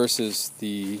versus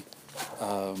the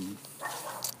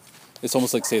it's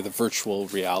almost like, say, the virtual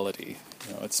reality.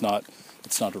 It's not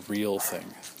a real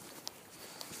thing.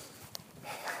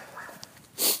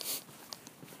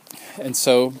 And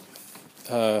so,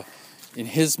 in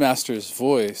his master's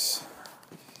voice,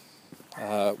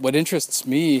 what interests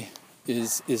me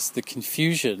is the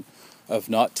confusion of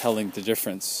not telling the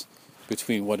difference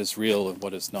between what is real and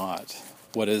what is not.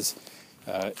 What is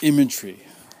imagery?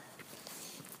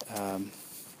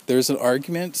 There's an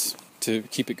argument, to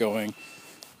keep it going,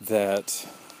 that,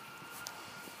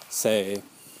 say,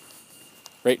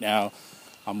 right now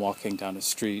I'm walking down a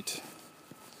street,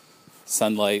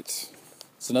 sunlight,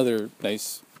 it's another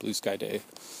nice blue sky day.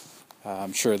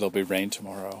 I'm sure there'll be rain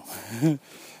tomorrow.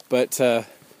 But,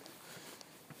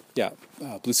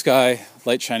 blue sky,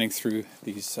 light shining through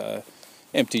these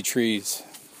empty trees.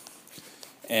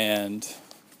 And,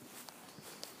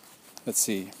 let's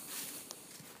see,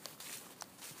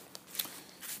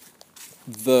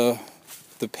 the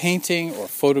painting or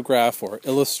photograph or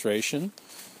illustration,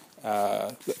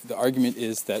 the argument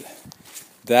is that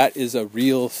is a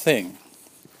real thing.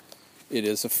 It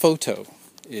is a photo.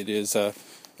 It is a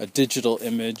digital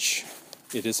image.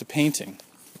 It is a painting.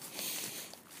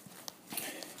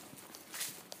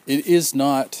 It is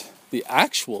not the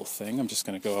actual thing. I'm just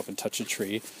going to go up and touch a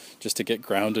tree just to get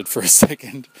grounded for a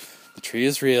second. The tree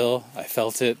is real. I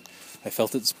felt it. I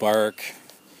felt its bark.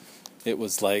 It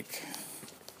was like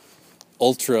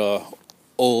ultra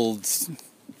old,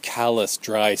 callous,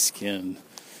 dry skin,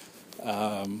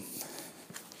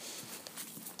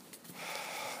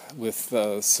 with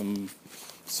some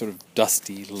sort of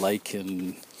dusty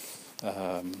lichen,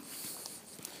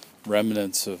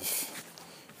 remnants of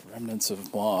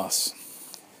moss.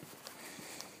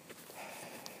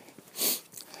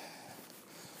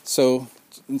 So,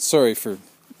 sorry for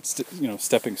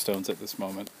stepping stones at this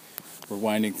moment. We're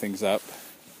winding things up.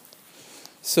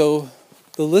 So,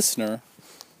 the listener,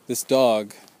 this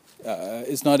dog,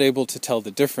 is not able to tell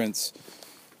the difference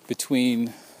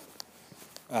between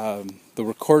the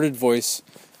recorded voice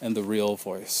and the real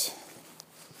voice.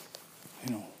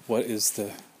 What is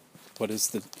the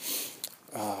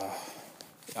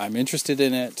I'm interested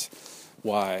in it.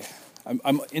 Why?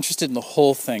 I'm interested in the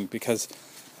whole thing because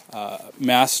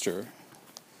Master,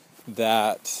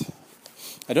 that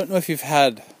I don't know if you've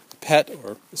had a pet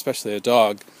or especially a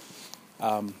dog,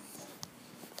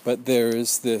 but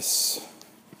there's this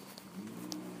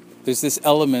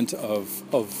element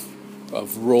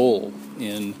of role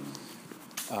in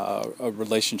a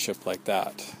relationship like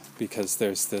that, because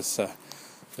there's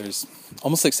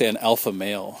almost like, say, an alpha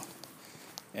male,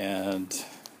 and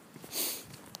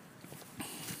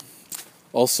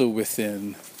also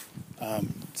within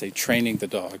say training the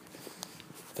dog,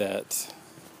 that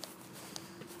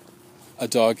a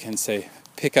dog can, say,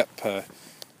 pick up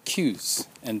cues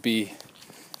and be,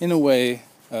 in a way,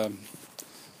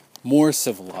 more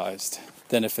civilized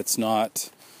than if it's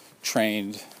not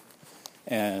trained,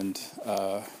 and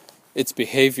its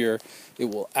behavior, it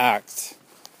will act,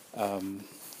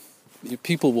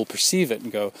 people will perceive it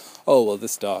and go, oh, well,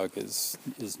 this dog is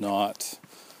not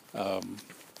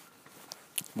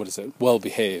well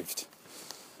behaved,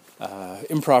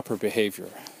 improper behavior,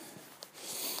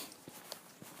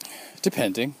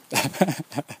 depending.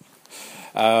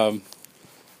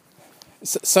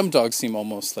 Some dogs seem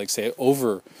almost like, say,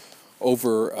 over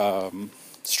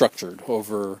structured,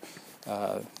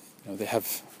 they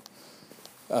have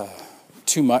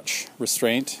too much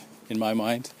restraint in my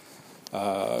mind.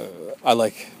 I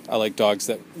like dogs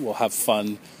that will have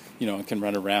fun, and can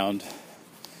run around,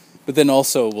 but then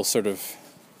also will sort of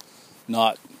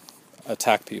not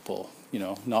attack people,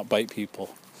 not bite people,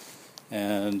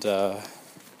 and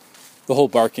the whole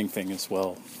barking thing as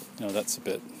well. It's a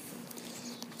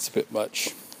bit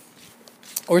much.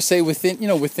 Or say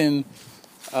within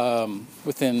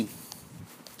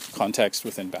context,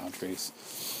 within boundaries.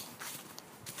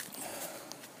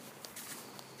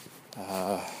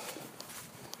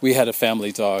 We had a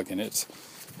family dog, and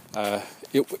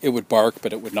it would bark,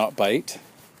 but it would not bite,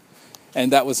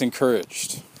 and that was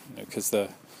encouraged, because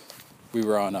we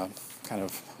were on a kind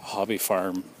of hobby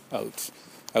farm out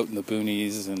in the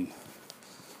boonies, and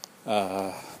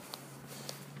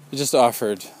it just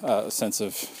offered a sense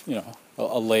of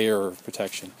a layer of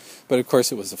protection. But of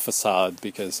course, it was a facade,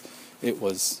 because it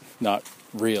was not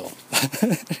real,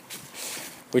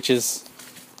 which is.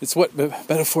 It's what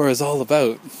metaphor is all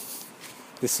about.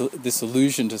 This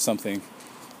allusion to something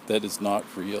that is not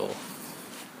real.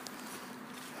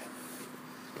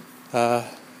 So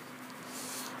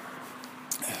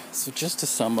just to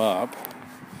sum up,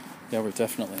 we're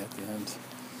definitely at the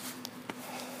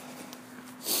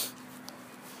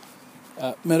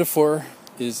end. Metaphor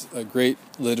is a great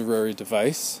literary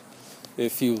device.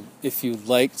 If you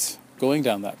liked going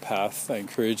down that path, I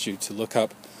encourage you to look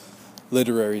up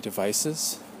literary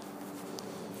devices.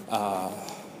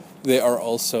 They are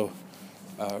also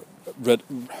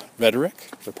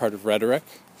rhetoric. They're part of rhetoric,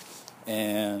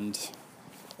 and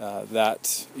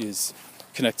that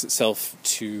connects itself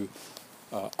to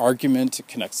argument. It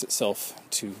connects itself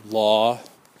to law.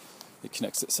 It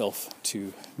connects itself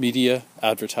to media,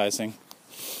 advertising,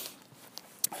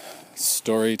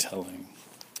 storytelling.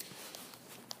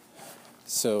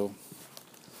 So,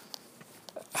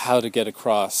 how to get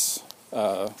across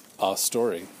a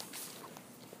story?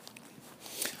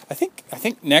 I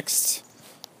think next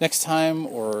time,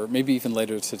 or maybe even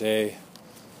later today,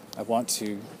 I want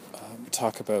to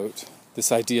talk about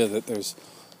this idea that there's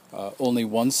only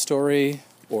one story,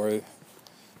 or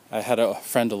I had a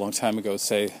friend a long time ago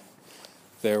say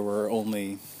there were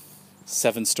only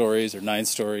 7 stories or 9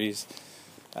 stories,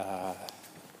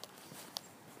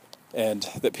 and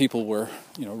that people were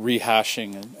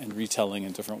rehashing and retelling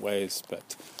in different ways.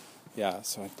 But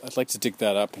so I'd like to dig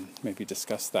that up and maybe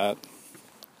discuss that.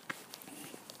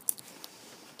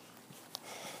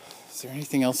 Is there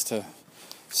anything else to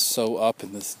sew up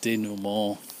in this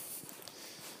denouement?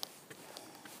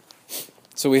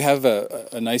 So we have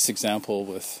a nice example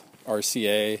with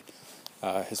RCA,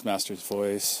 his master's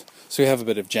voice. So we have a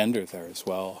bit of gender there as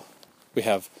well. We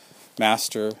have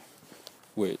master,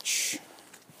 which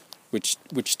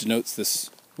denotes this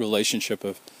relationship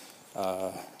of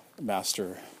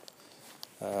master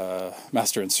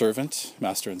and servant,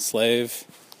 master and slave,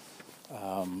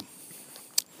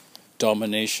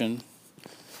 domination,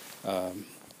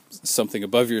 something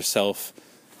above yourself.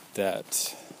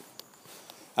 That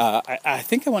I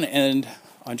think I want to end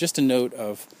on just a note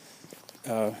of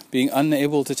being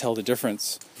unable to tell the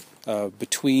difference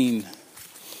between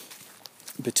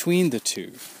the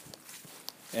two,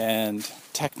 and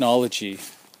technology,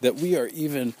 that we are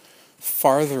even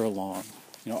farther along.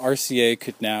 RCA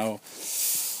could now,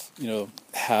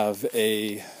 have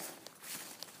a.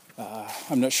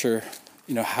 I'm not sure,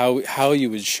 how you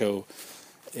would show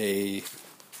a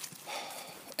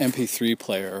MP3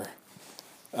 player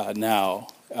now.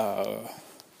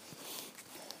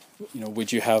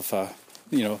 Would you have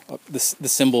the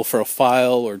symbol for a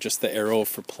file or just the arrow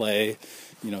for play,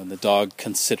 and the dog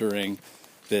considering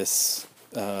this,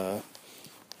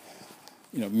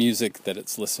 music that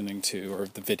it's listening to or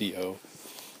the video.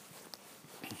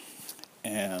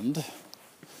 And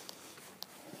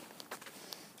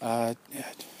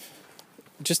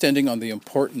just ending on the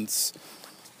importance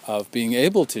of being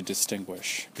able to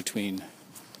distinguish between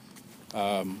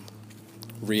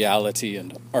reality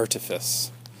and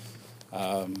artifice.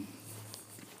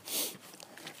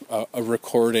 A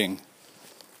recording,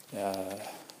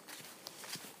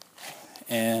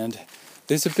 and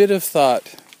there's a bit of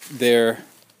thought there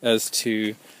as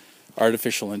to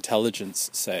artificial intelligence,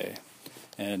 say,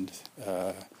 and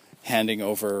handing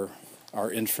over our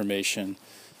information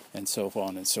and so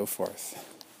on and so forth.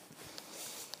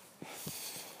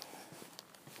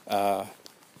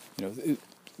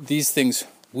 These things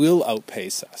will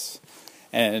outpace us,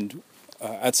 and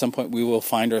at some point we will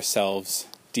find ourselves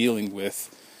dealing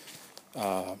with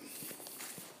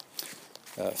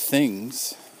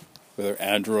things, whether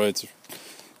androids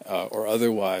or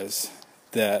otherwise,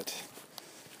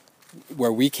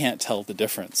 where we can't tell the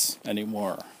difference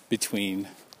anymore between,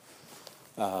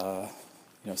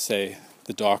 say,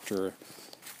 the doctor,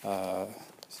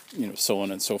 so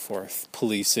on and so forth,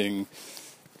 policing,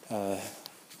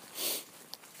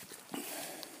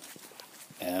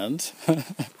 and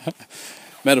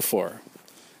metaphor.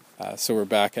 So we're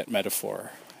back at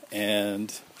metaphor.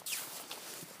 And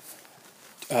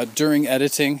during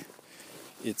editing,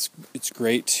 it's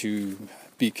great to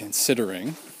be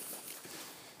considering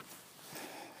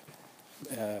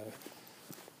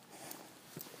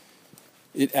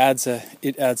it adds a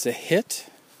hit.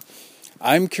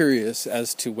 I'm curious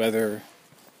as to whether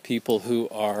people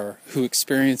who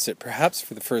experience it perhaps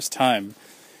for the first time,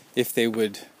 if they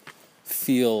would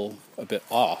feel a bit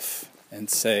off and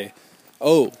say,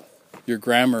 "Oh, your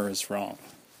grammar is wrong."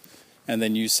 And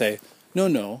then you say,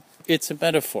 no, it's a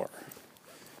metaphor.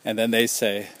 And then they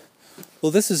say,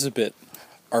 "Well, this is a bit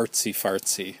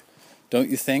artsy-fartsy, don't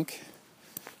you think?"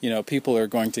 People are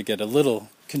going to get a little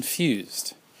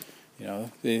confused.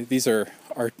 These are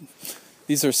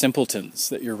simpletons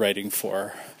that you're writing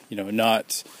for,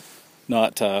 not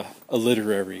a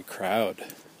literary crowd.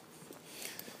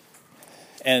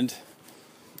 And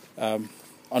on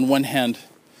one hand,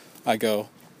 I go,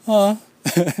 huh?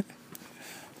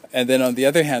 And then on the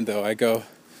other hand, though, I go,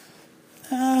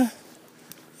 I'm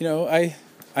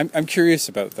curious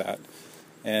about that.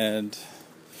 And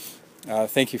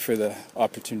thank you for the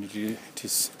opportunity to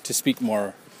speak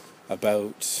more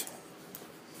about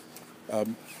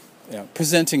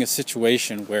presenting a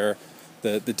situation where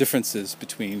the differences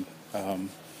between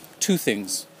two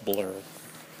things blur.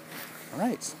 All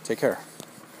right, take care.